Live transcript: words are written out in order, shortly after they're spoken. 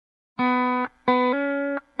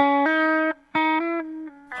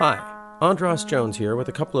Hi, Andras Jones here with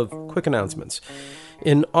a couple of quick announcements.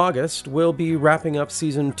 In August, we'll be wrapping up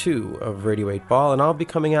Season 2 of Radio 8 Ball, and I'll be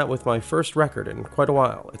coming out with my first record in quite a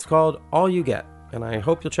while. It's called All You Get, and I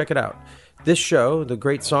hope you'll check it out. This show, the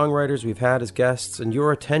great songwriters we've had as guests, and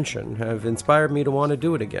your attention have inspired me to want to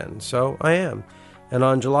do it again, so I am. And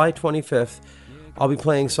on July 25th, I'll be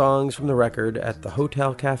playing songs from the record at the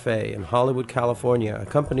Hotel Cafe in Hollywood, California,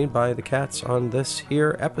 accompanied by the cats on this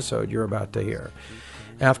here episode you're about to hear.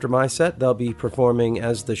 After my set, they'll be performing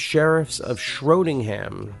as the Sheriffs of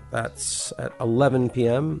Schrodingham. That's at 11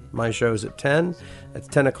 p.m. My show's at 10. That's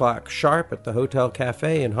 10 o'clock sharp at the Hotel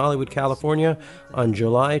Cafe in Hollywood, California on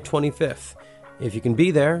July 25th. If you can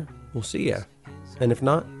be there, we'll see you. And if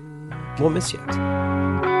not, we'll miss you.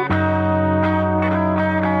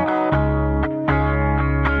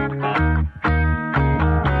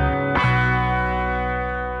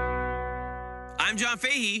 I'm John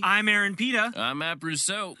Fahey. I'm Aaron Pita. I'm Matt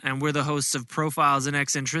Brousseau. And we're the hosts of Profiles in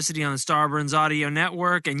Eccentricity on the Starburns Audio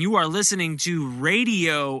Network. And you are listening to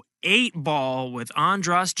Radio 8 Ball with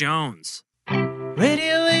Andras Jones.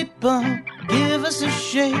 Radio 8 Ball, give us a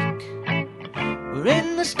shake. We're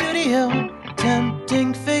in the studio,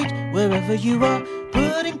 tempting fate. Wherever you are,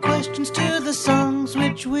 putting questions to the songs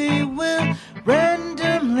which we will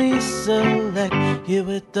randomly select. Here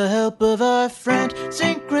with the help of our friend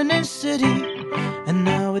Synchronicity. And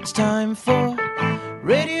now it's time for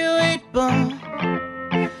Radio 8 Ball.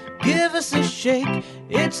 Give us a shake.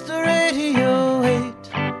 It's the Radio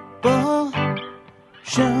 8 Ball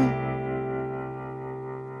Show.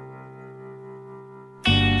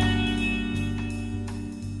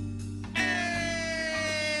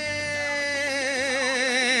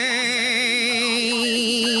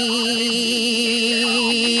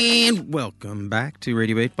 Welcome back to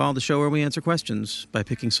Radio 8 Ball, the show where we answer questions by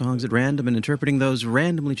picking songs at random and interpreting those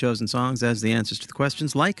randomly chosen songs as the answers to the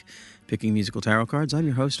questions, like picking musical tarot cards. I'm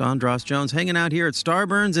your host, Andras Jones, hanging out here at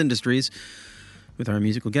Starburns Industries with our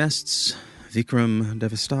musical guests, Vikram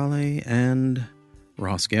Devastale and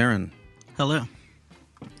Ross Guerin. Hello.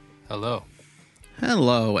 Hello.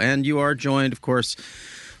 Hello, and you are joined, of course,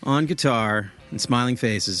 on guitar and smiling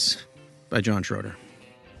faces by John Schroeder.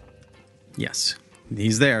 Yes.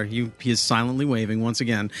 He's there. He is silently waving once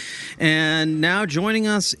again. And now joining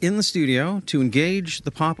us in the studio to engage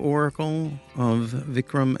the pop oracle of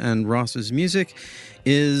Vikram and Ross's music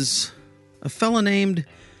is a fella named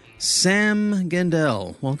Sam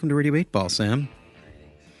Gendel. Welcome to Radio 8 Ball, Sam.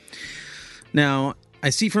 Now,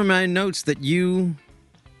 I see from my notes that you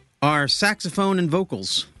are saxophone and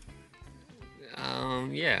vocals.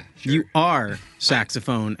 Yeah, sure. You are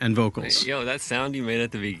saxophone and vocals. Yo, that sound you made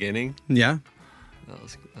at the beginning, Yeah? that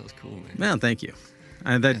was cool, man. Well, thank you.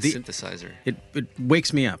 Synthesizer. It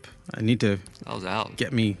wakes me up. I need to That was out.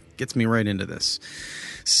 gets me right into this.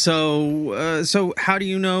 So how do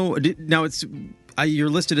you know? Now you're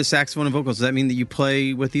listed as saxophone and vocals. Does that mean that you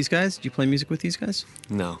play with these guys? Do you play music with these guys?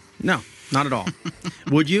 No. No, not at all.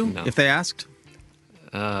 Would you No. if they asked?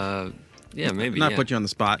 Yeah, maybe. Not yeah. put you on the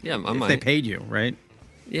spot. Yeah, I if might. they paid you, right?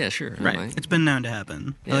 Yeah, sure. I Right. might. It's been known to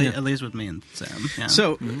happen, Yeah. at least with me and Sam. Yeah.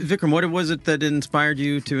 So, Vikram, what was it that inspired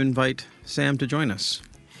you to invite Sam to join us?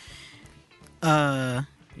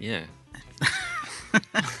 Yeah.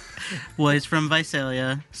 Well, he's from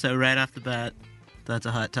Visalia, so right off the bat, that's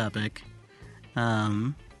a hot topic.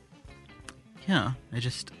 Yeah,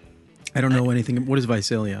 I don't know anything. What is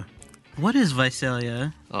Visalia? what is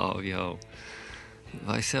Visalia? Oh, yo.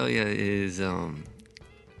 Visalia is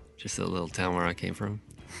just a little town where I came from.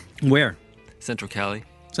 Where? Central Cali.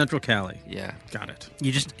 Central Cali. Yeah. Got it.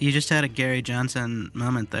 You just had a Gary Johnson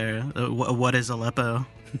moment there. What is Aleppo?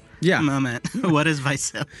 Yeah. Moment. What is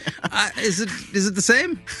Visalia? Is it the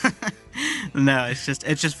same? No, it's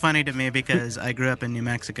just funny to me because I grew up in New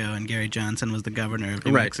Mexico and Gary Johnson was the governor of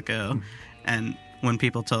New Right. Mexico, and when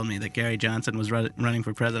people told me that Gary Johnson was running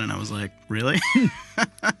for president, I was like, really?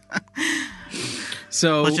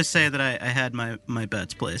 So Let's just say that I had my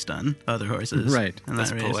bets placed on other horses. Right. in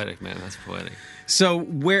That's that race. poetic, man. That's poetic. So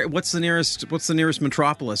what's the nearest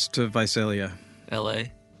metropolis to Visalia?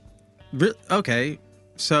 L.A. Okay,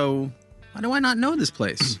 so why do I not know this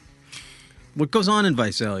place? What goes on in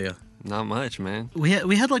Visalia? Not much, man. We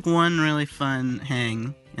had like one really fun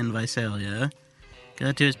hang in Visalia.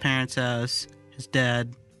 Got to his parents' house. His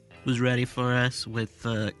dad was ready for us with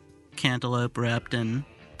cantaloupe wrapped in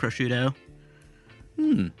prosciutto.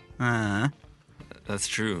 That's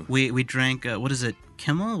true. We drank what is it?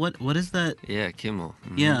 Kimmel? What is that? Yeah, Kimmel.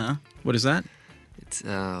 Mhm. Yeah. What is that? It's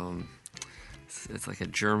like a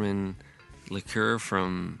German liqueur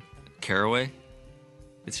from caraway.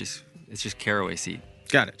 It's just caraway seed.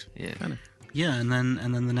 Got it. Yeah. Got it. Yeah, and then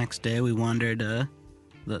the next day we wandered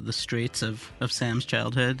the streets of Sam's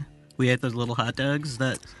childhood. We ate those little hot dogs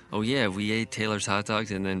that... Oh, yeah, we ate Taylor's hot dogs,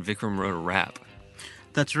 and then Vikram wrote a rap.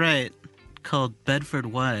 That's right, called Bedford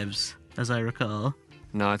Wives, as I recall.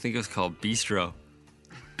 No, I think it was called Bistro.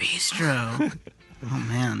 Bistro. Oh,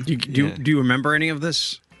 man. Do you remember any of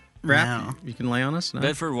this rap No. you can lay on us? No?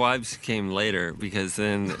 Bedford Wives came later because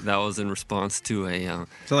then that was in response to a...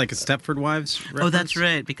 So like a Stepford Wives reference? Oh, that's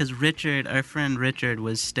right, because Richard, our friend Richard,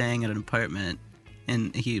 was staying at an apartment,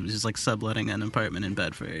 and he was just like subletting an apartment in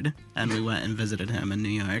Bedford, and we went and visited him in New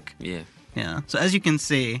York. Yeah. Yeah. So as you can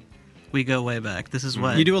see, we go way back. This is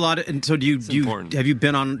what... You do a lot of... And so important. have you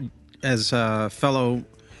been on, as fellow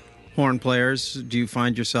horn players, do you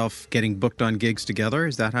find yourself getting booked on gigs together?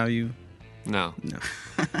 Is that how you... No.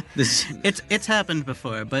 This, It's happened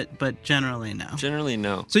before, but generally no. Generally,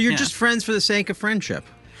 no. so you're Yeah. just friends for the sake of friendship.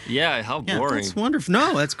 Yeah, how Yeah, boring. That's wonderful.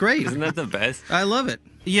 No, that's great. Isn't that the best? I love it.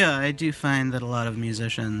 Yeah, I do find that a lot of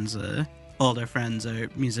musicians, older friends are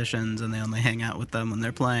musicians, and they only hang out with them when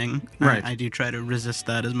they're playing. Right. I do try to resist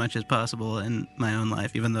that as much as possible in my own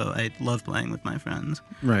life, even though I love playing with my friends.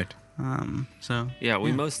 Right. So Yeah,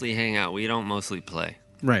 we mostly hang out. We don't mostly play.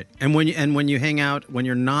 Right. And when you hang out, when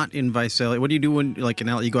you're not in Visalia, what do you do when, like, in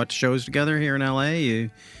LA? You go out to shows together here in LA?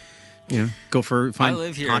 You go for find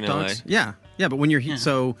live here hot in LA. dogs? Yeah. Yeah, but when you're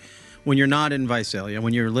so when you're not in Visalia,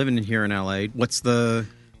 when you're living here in LA, what do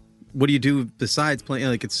you do besides playing?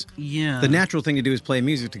 Like, it's yeah. the natural thing to do is play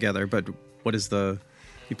music together, but what is you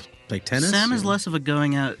play tennis? Sam is Or- less of a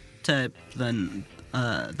going out type than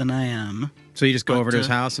I am. So you just go but, over to his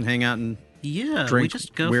house and hang out and Yeah, we Drink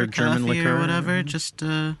just go weird for German coffee liquor. or whatever. Just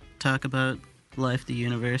talk about life, the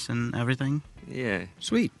universe, and everything. Yeah.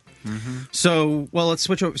 sweet. So, well, let's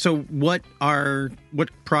switch over. So, what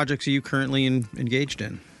projects are you currently engaged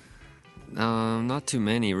in? Not too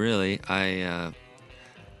many, really. I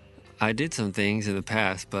did some things in the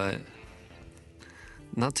past, but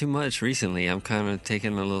not too much recently. I'm kind of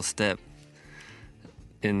taking a little step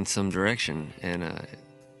in some direction, and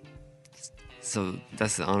so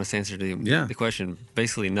that's the honest answer to the question.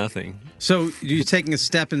 Basically, nothing. So you're taking a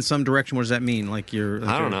step in some direction. What does that mean? Like I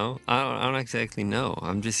don't know. I don't exactly know.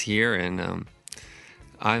 I'm just here, and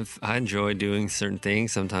I enjoy doing certain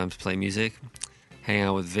things. Sometimes play music, hang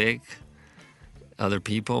out with Vic, other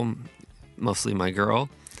people, mostly my girl,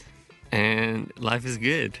 and life is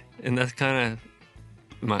good. And that's kind of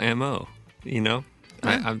my MO, you know?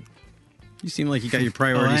 I'm You seem like you got your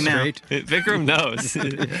priorities know. straight. Vikram knows.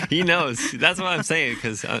 He knows. That's what I'm saying,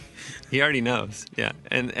 because he already knows. Yeah.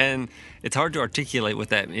 And it's hard to articulate what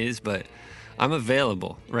that is, but I'm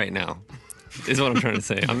available right now, is what I'm trying to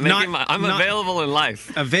say. I'm available in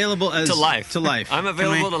life. Available as To life. To life. I'm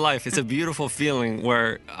available to life. It's a beautiful feeling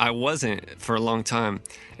where I wasn't for a long time,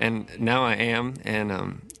 and now I am,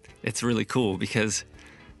 and it's really cool because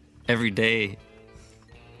every day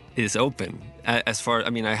is open. As far,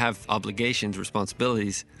 I mean, I have obligations,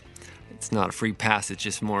 responsibilities. It's not a free pass. It's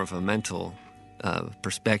just more of a mental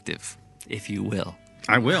perspective, if you will.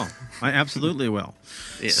 I will. I absolutely will.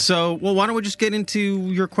 Yeah. So, well, why don't we just get into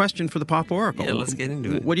your question for the Pop Oracle? Yeah, let's get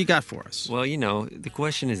into it. What do you got for us? Well, the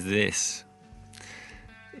question is this: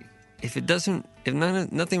 if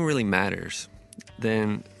nothing really matters,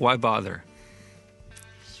 then why bother?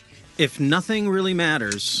 If nothing really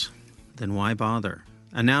matters, then why bother?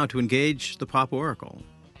 And now, to engage the Pop Oracle,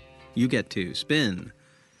 you get to spin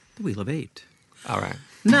the Wheel of 8. All right.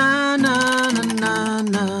 Na na na na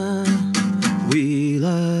na, Wheel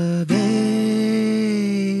of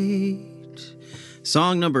 8.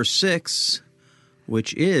 Song number 6,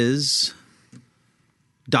 which is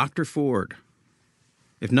Dr. Ford.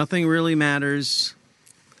 If nothing really matters,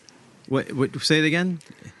 what say it again?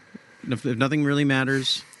 If nothing really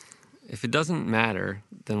matters, If it doesn't matter,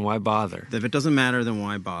 then why bother? if it doesn't matter, then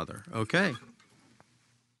why bother? Okay.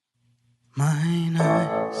 Mine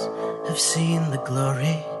eyes have seen the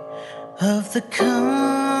glory of the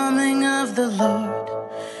coming of the Lord.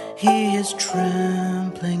 He is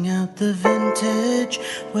trampling out the vintage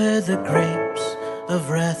where the grapes of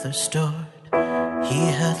wrath are stored. He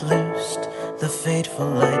hath loosed the fateful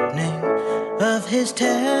lightning of his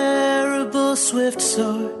terrible swift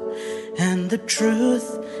sword, and the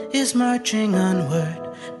truth is marching onward,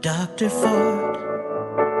 Dr. Ford.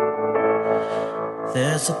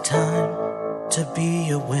 There's a time to be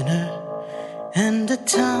a winner and a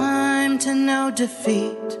time to know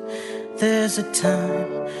defeat. There's a time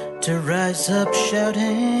to rise up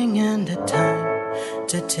shouting and a time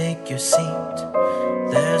to take your seat.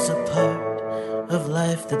 There's a part of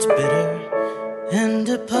life that's bitter and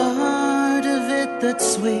a part of it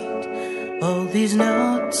that's sweet. All these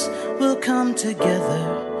notes will come together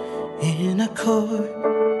in accord.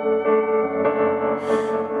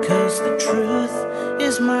 'Cause the truth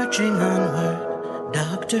is marching onward,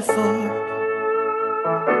 Dr. Ford.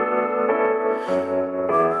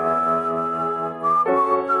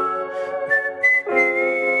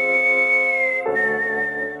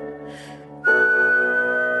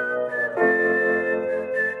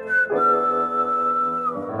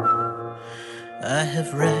 I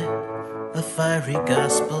have read a fiery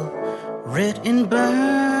gospel writ in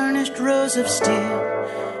burnished rows of steel.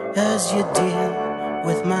 As you deal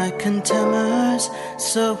with my contemners,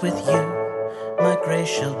 so with you my grace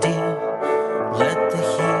shall deal. Let the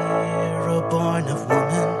hero born of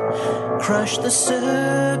woman crush the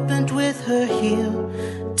serpent with her heel,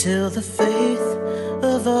 till the faith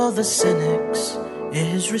of all the cynics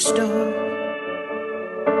is restored.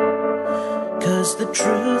 'Cause the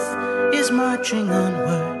truth is marching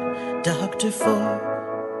onward, Dr. Ford.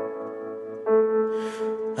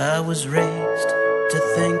 I was raised to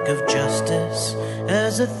think of justice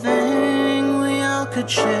as a thing we all could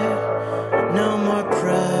share, no more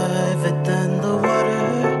private than the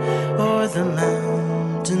water or the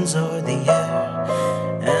mountains or the air.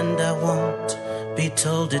 And I won't be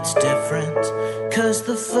told it's different, 'cause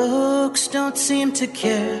the folks don't seem to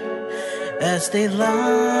care, as they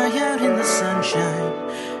lie out in the sunshine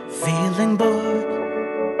feeling bored.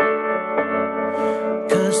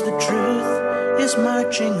 'Cause the truth is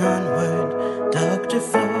marching onward, Dr.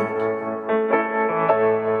 Ford.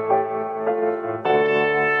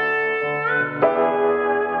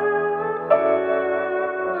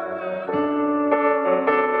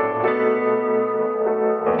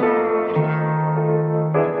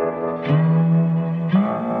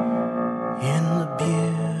 In the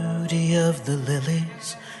beauty of the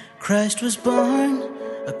lilies, Christ was born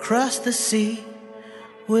across the sea,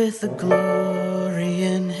 with a glory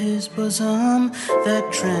in his bosom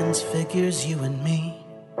that transfigures you and me.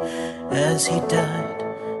 As he died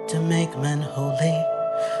to make men holy,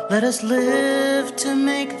 let us live to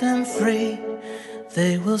make them free.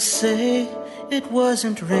 They will say it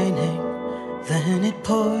wasn't raining, then it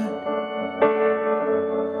poured.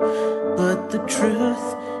 But the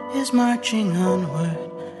truth is marching onward,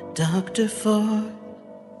 Dr. Ford.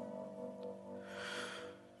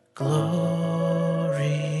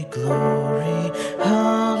 Glory, glory,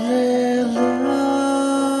 hallelujah.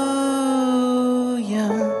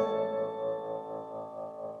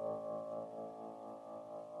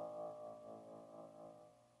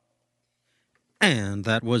 And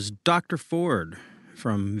that was Dr. Ford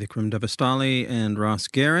from Vikram Devastali and Ross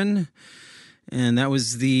Guerin. And that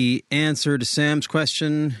was the answer to Sam's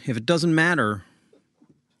question, if it doesn't matter,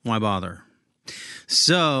 why bother?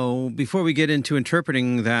 So before we get into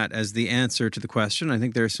interpreting that as the answer to the question, I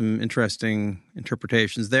think there's some interesting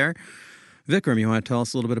interpretations there. Vikram, you want to tell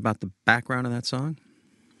us a little bit about the background of that song?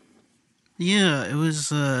 Yeah, it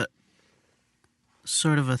was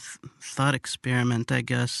sort of a thought experiment, I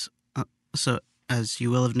guess. So, as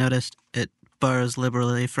you will have noticed, it borrows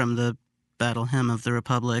liberally from the Battle Hymn of the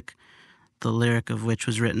Republic, the lyric of which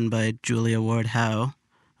was written by Julia Ward Howe,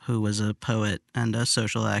 who was a poet and a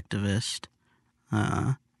social activist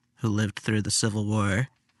who lived through the Civil War,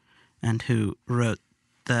 and who wrote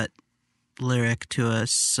that lyric to a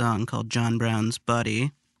song called John Brown's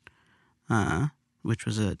Body, which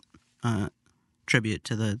was a tribute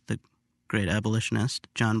to the great abolitionist,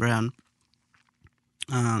 John Brown.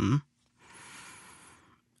 And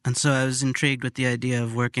so I was intrigued with the idea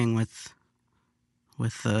of working with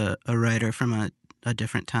a writer from a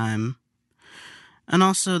different time. And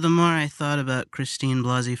also, the more I thought about Christine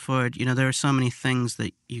Blasey Ford, you know, there are so many things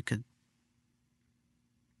that you could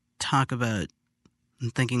talk about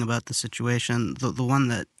in thinking about the situation. The one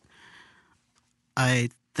that I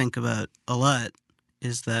think about a lot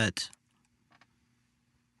is that,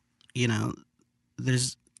 you know, I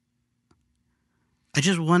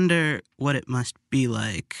just wonder what it must be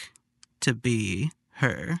like to be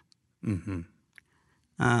her. Mm-hmm.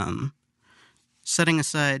 Setting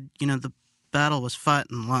aside, you know, the battle was fought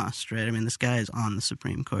and lost, right? I mean, this guy is on the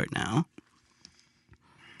Supreme Court now.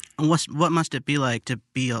 And what must it be like to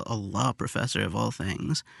be a law professor of all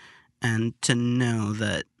things, and to know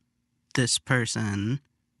that this person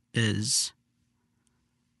has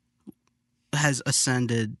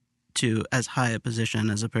ascended to as high a position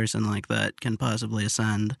as a person like that can possibly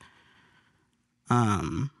ascend?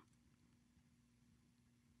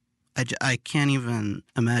 I can't even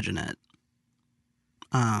imagine it.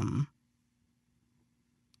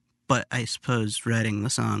 But I suppose writing the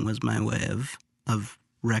song was my way of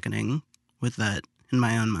reckoning with that in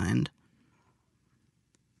my own mind.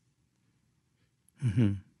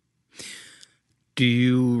 Mm-hmm. Do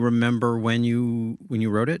you remember when you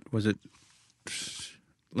wrote it? Was it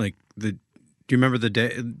like do you remember the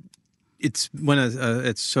day? It's when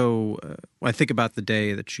it's so. I think about the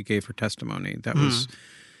day that she gave her testimony. That was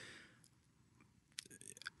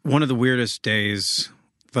one of the weirdest days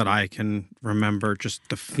that I can remember. Just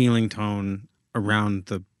the feeling tone around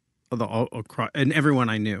the and everyone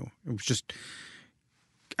I knew. It was just.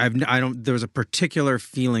 There was a particular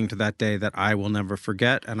feeling to that day that I will never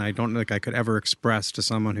forget, and I don't think I could ever express to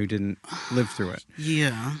someone who didn't live through it.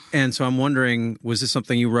 Yeah. And so I'm wondering, was this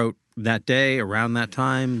something you wrote that day, around that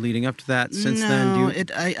time, leading up to that? Since then,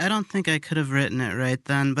 I don't think I could have written it right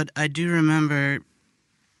then, but I do remember,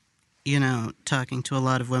 talking to a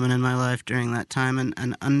lot of women in my life during that time,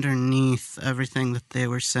 and underneath everything that they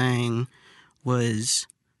were saying was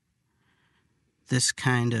this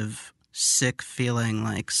kind of sick feeling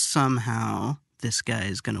like somehow this guy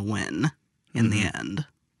is going to win in the end.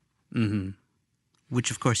 Mm-hmm.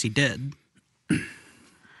 Which, of course, he did.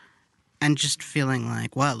 And just feeling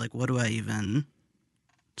like, wow, like, what do I even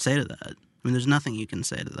say to that? I mean, there's nothing you can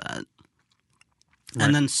say to that. Right.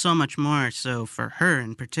 And then so much more so for her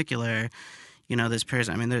in particular, this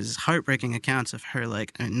person, I mean, there's heartbreaking accounts of her,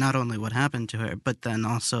 like, I mean, not only what happened to her, but then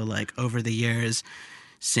also, like, over the years,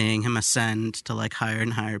 seeing him ascend to, like, higher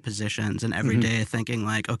and higher positions, and every day thinking,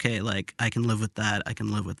 like, okay, like, I can live with that, I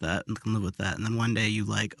can live with that, and I can live with that. And then one day you,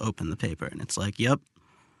 like, open the paper, and it's like, yep,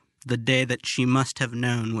 the day that she must have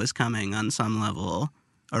known was coming on some level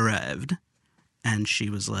arrived. And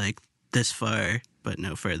she was, like, this far, but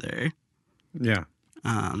no further. Yeah.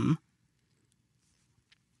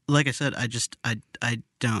 Like I said, I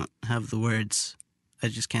don't have the words. I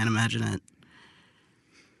just can't imagine it.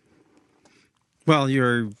 Well,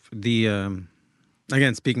 you're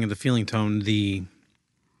again, speaking of the feeling tone,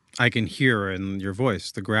 I can hear in your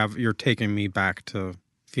voice, you're taking me back to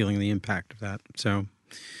feeling the impact of that. So,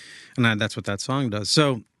 and that's what that song does.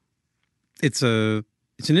 So it's an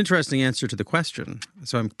interesting answer to the question.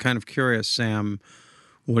 So I'm kind of curious, Sam,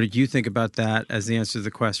 what did you think about that as the answer to the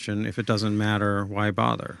question? If it doesn't matter, why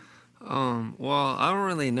bother? Well, I don't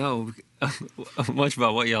really know much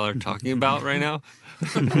about what y'all are talking about right now.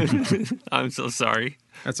 I'm so sorry.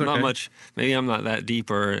 That's okay. Not much. Maybe I'm not that deep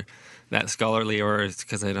or that scholarly, or it's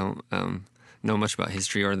because I don't know much about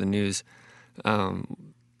history or the news.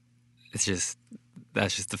 That's just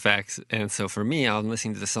the facts. And so for me, I'm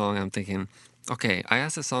listening to the song, I'm thinking, okay, I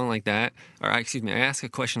asked a song like that, I asked a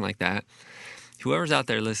question like that. Whoever's out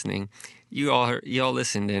there listening, you all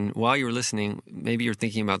listened, and while you were listening, maybe you're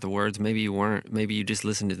thinking about the words, maybe you weren't, maybe you just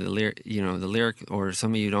listened to the lyric, or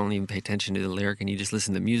some of you don't even pay attention to the lyric, and you just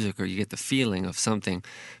listen to music, or you get the feeling of something.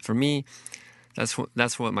 For me, that's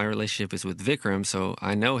what my relationship is with Vikram. So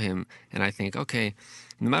I know him, and I think, okay,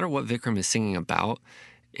 no matter what Vikram is singing about,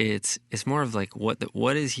 it's more of like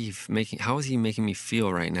what is he making? How is he making me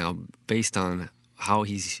feel right now, based on how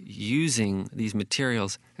he's using these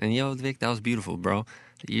materials? And Vic, that was beautiful, bro.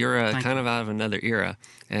 You're kind of out of another era,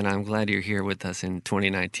 and I'm glad you're here with us in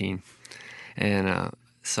 2019. And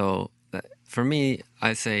so for me,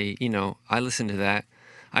 I say, I listen to that.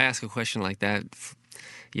 I ask a question like that.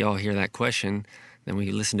 Y'all hear that question, then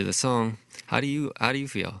we listen to the song. How do you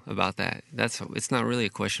feel about that? It's not really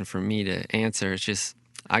a question for me to answer. It's just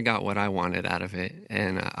I got what I wanted out of it,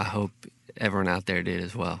 and I hope everyone out there did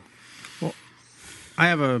as well. Well, I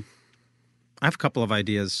have a couple of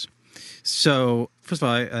ideas. So, first of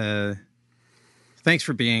all, thanks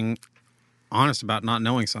for being honest about not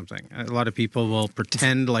knowing something. A lot of people will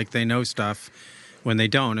pretend like they know stuff when they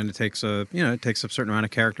don't, and it takes a certain amount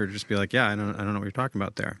of character to just be like, yeah, I don't know what you're talking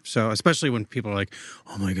about there. So, especially when people are like,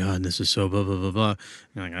 oh my God, this is so blah blah blah blah.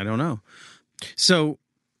 You're like, I don't know. So,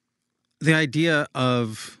 the idea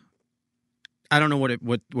of, I don't know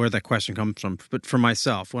where that question comes from, but for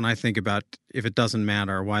myself, when I think about if it doesn't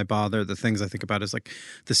matter, why bother, the things I think about is like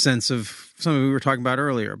the sense of something we were talking about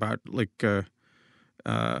earlier about like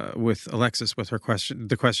with Alexis, with her question,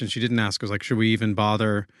 the question she didn't ask was like, should we even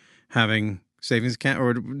bother having savings account?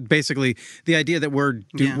 Or basically the idea that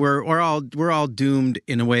we're all doomed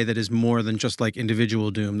in a way that is more than just like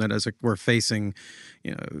individual doom, that is like we're facing,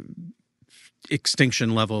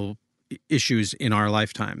 extinction level issues in our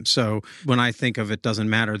lifetime. So when I think of it doesn't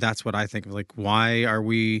matter, that's what I think of. Like, why are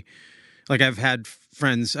we, like, I have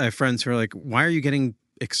friends who are like, why are you getting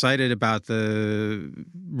excited about the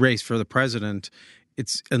race for the president?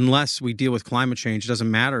 It's, unless we deal with climate change, it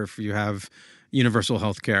doesn't matter if you have universal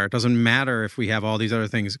health care. It doesn't matter if we have all these other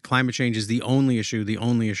things. Climate change is the only issue.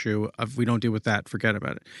 If we don't deal with that, forget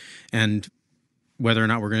about it. And whether or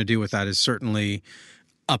not we're going to deal with that is certainly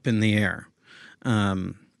up in the air.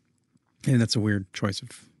 And that's a weird choice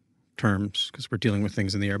of terms because we're dealing with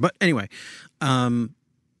things in the air. But anyway, but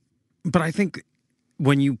I think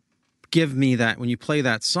when you give me that, when you play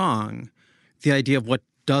that song, the idea of what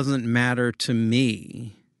doesn't matter to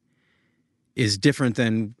me is different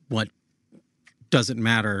than what doesn't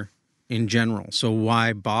matter in general. So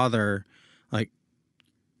why bother? Like,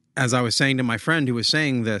 as I was saying to my friend who was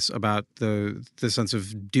saying this about the sense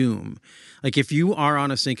of doom, like if you are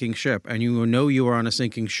on a sinking ship and you know you are on a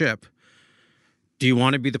sinking ship, do you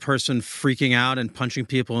want to be the person freaking out and punching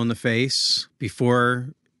people in the face before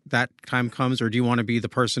that time comes, or do you want to be the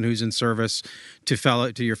person who's in service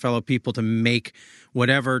to your fellow people to make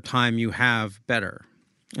whatever time you have better?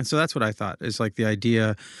 And so that's what I thought is like the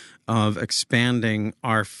idea of expanding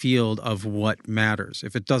our field of what matters.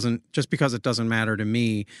 If it doesn't, just because it doesn't matter to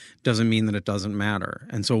me, doesn't mean that it doesn't matter.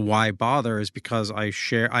 And so why bother is because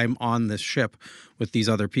I'm on this ship with these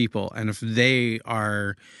other people. And if they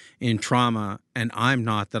are in trauma and I'm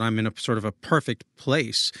not, that I'm in a sort of a perfect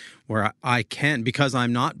place where I can, because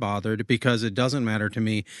I'm not bothered, because it doesn't matter to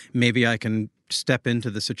me, maybe I can step into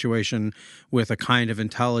the situation with a kind of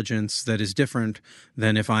intelligence that is different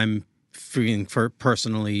than if I'm feeling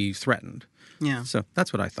personally threatened. Yeah. So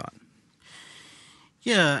that's what I thought.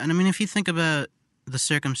 Yeah, and I mean, if you think about the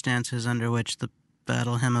circumstances under which the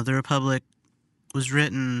Battle Hymn of the Republic was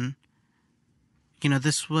written, you know,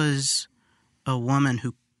 this was a woman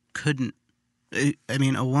who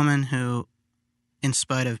a woman who, in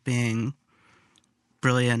spite of being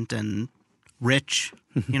brilliant and rich,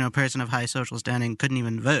 you know, a person of high social standing, couldn't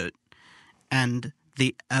even vote. And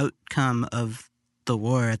the outcome of the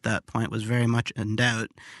war at that point was very much in doubt.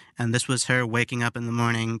 And this was her waking up in the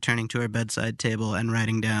morning, turning to her bedside table and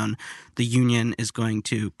writing down, the Union is going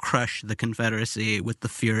to crush the Confederacy with the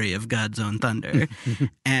fury of God's own thunder.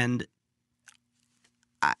 And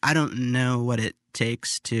I don't know what it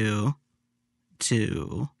takes to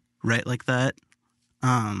write like that,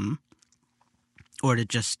 or to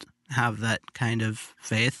just have that kind of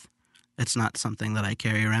faith. It's not something that I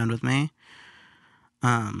carry around with me.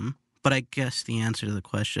 But I guess the answer to the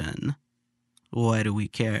question, why do we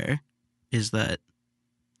care, is that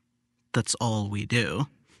that's all we do,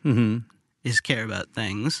 is care about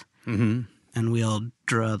things. And we all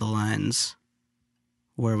draw the lines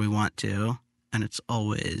where we want to, and it's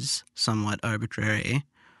always somewhat arbitrary.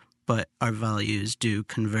 But our values do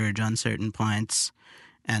converge on certain points,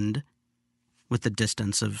 and with the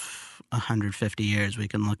distance of 150 years, we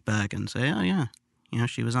can look back and say, oh yeah, you know,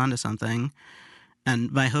 she was onto something.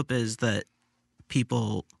 And my hope is that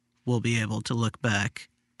people will be able to look back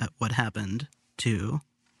at what happened to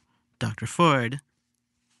Dr. Ford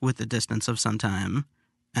with the distance of some time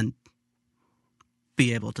and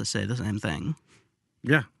be able to say the same thing.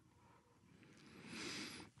 Yeah.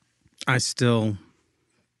 There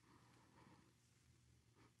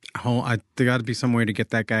got to be some way to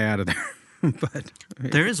get that guy out of there. But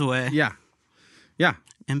there is a way. Yeah. Yeah.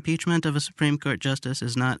 Impeachment of a Supreme Court justice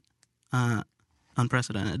is not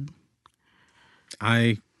unprecedented.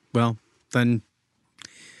 Then.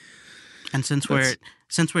 And since we're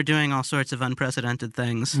doing all sorts of unprecedented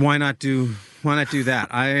things, why not do that?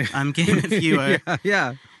 I'm game if you are.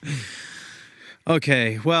 Yeah.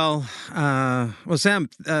 Okay. Well, Sam,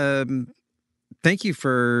 thank you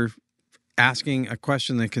for asking a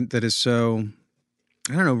question that is so,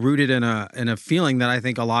 I don't know, rooted in a feeling that I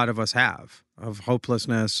think a lot of us have of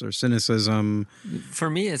hopelessness or cynicism. For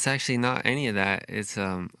me, it's actually not any of that. It's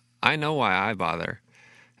I know why I bother,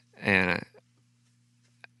 and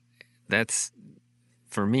that's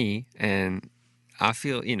for me. And I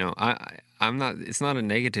feel, you know, I'm not. It's not a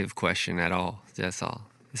negative question at all. That's all.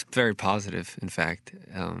 It's very positive, in fact.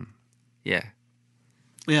 Yeah.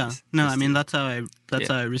 Yeah. No, I mean that's how I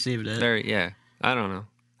received it. I don't know.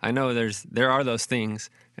 I know there are those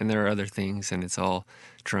things, and there are other things, and it's all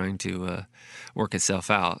trying to work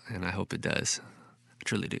itself out, and I hope it does. I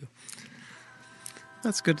truly do.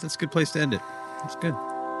 That's good. That's a good place to end it. That's good.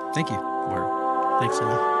 Thank you. Thanks,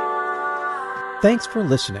 Sam. Thanks for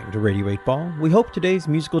listening to Radio 8 Ball. We hope today's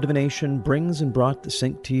musical divination brings and brought the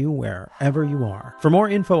sync to you wherever you are. For more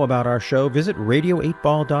info about our show, visit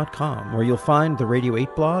radio8ball.com, where you'll find the Radio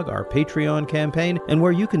 8 blog, our Patreon campaign, and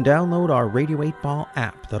where you can download our Radio 8 Ball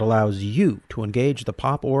app that allows you to engage the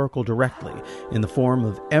Pop Oracle directly in the form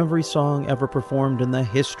of every song ever performed in the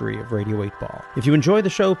history of Radio 8 Ball. If you enjoy the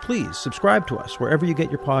show, please subscribe to us wherever you get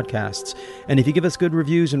your podcasts. And if you give us good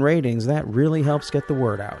reviews and ratings, that really helps get the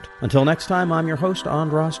word out. Until next time, I'm your host,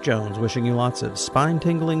 Andras Jones, wishing you lots of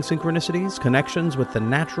spine-tingling synchronicities, connections with the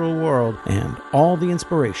natural world, and all the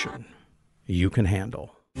inspiration you can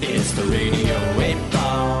handle. It's the Radio 8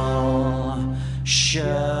 Ball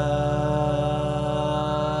Show.